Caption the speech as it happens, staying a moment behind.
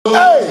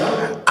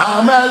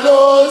I'm a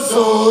low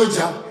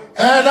soldier,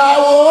 and I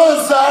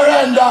won't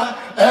surrender,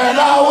 and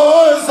I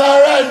won't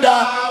surrender.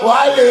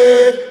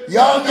 Wale,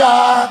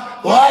 younger,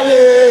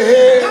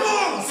 Wale.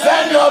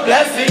 Send your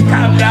blessing,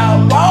 come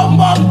down, bomb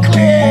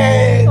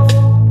clear.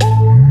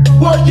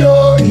 What you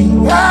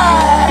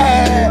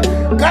yeah.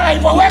 Can I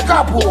even wake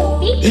up?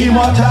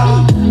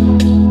 Immortal.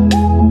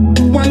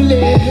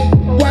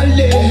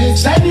 Wale,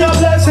 send your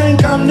blessing,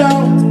 come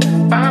down.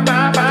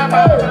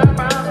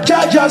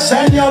 Just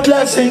send your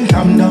blessing,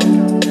 come down.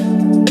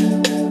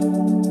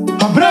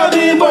 A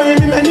brother boy,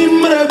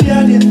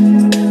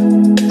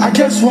 I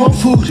just want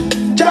food.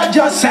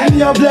 Just send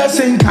your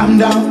blessing, come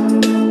down.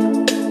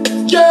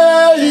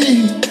 Yeah,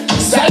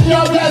 send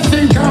your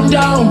blessing, come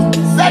down.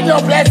 Send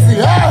your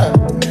blessing,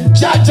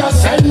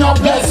 just send your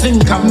blessing,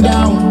 come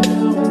down.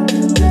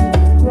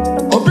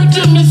 Open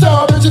me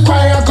so, but you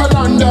quiet, go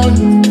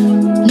London.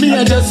 Me,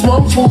 I just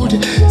want food.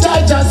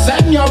 Just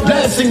send your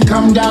blessing,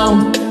 come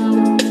down.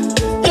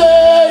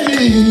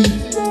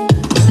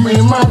 Me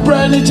my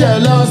brain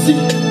jealousy,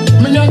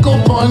 me nyanko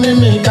pone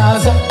me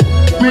casa.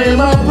 Me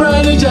my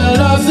brain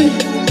jealousy,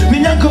 me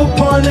nyanko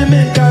pone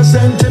me casa.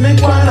 Ente me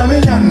kwana me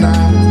nyana.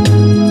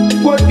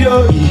 What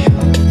you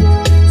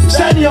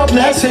send your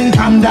blessing,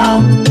 come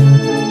down.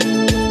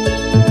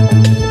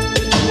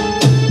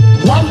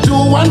 1 2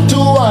 1 2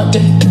 what?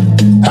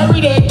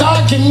 Every day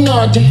talking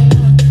naughty.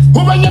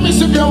 Mubanya mi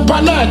subi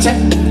umpanache.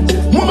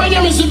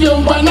 Mubanya mi subi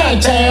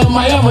umpanache.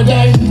 Miami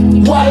day.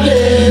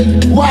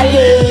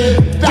 Wale,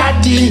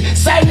 daddy,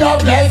 send your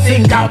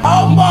blessing, come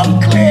on,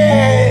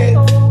 clear.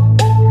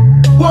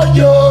 What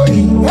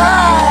you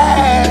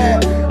yeah.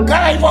 Can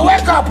I even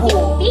wake up?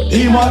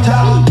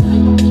 Immortal.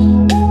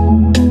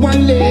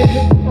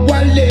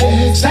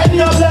 Wale, send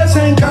your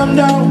blessing, come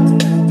down.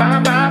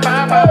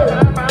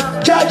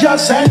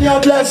 Just send your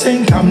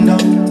blessing, come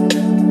down.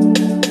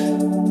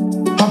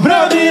 A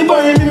brother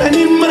boy,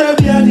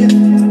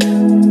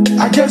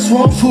 I just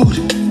want food.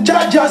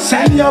 Just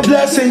send your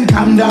blessing,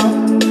 come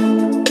down.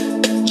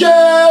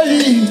 Yeah,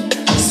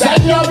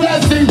 send your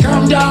blessing,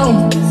 come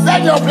down.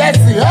 Send your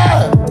blessing,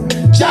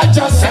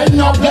 just send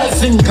your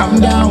blessing, come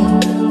down.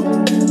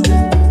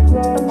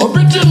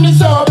 Open me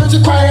so, but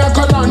you quiet,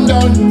 go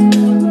London.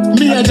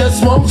 Me, I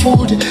just want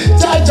food.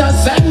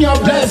 Just send your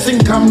blessing,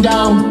 come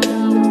down.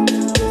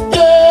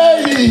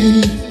 Yeah,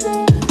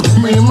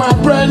 me my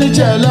brain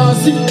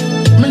jealousy.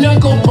 Me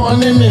nyanko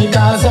pone me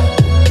casa.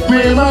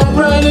 Me my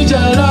brain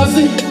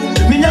jealousy.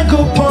 Me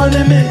nyanko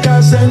pone me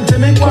casa. Ente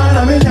me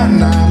kwana me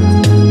nyana.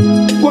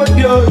 What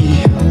you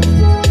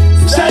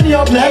send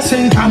your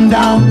blessing, come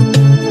down.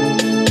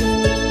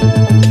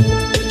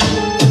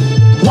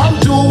 1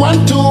 2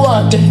 1 2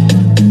 what?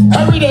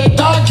 Every day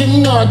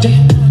talking naughty.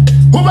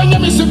 Mubanya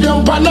mi subi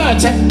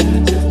umpanache.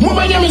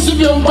 Mubanya mi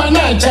subi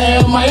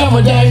umpanache.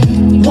 Miami day.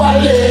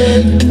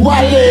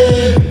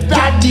 Wale,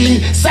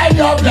 daddy, send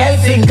your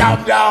blessing,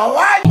 come down.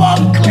 One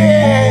more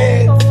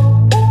clear.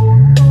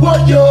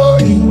 What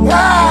you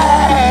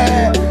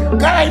yeah.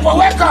 Can I even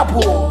wake up?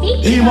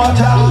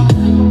 Immortal.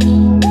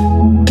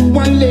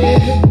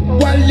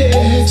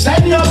 Wale,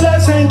 send your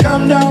blessing,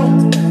 come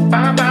down.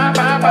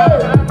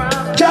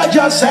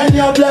 Just send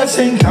your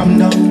blessing, come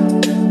down.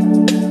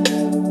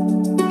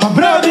 A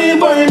brother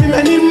boy,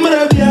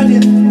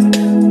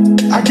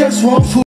 I just want food.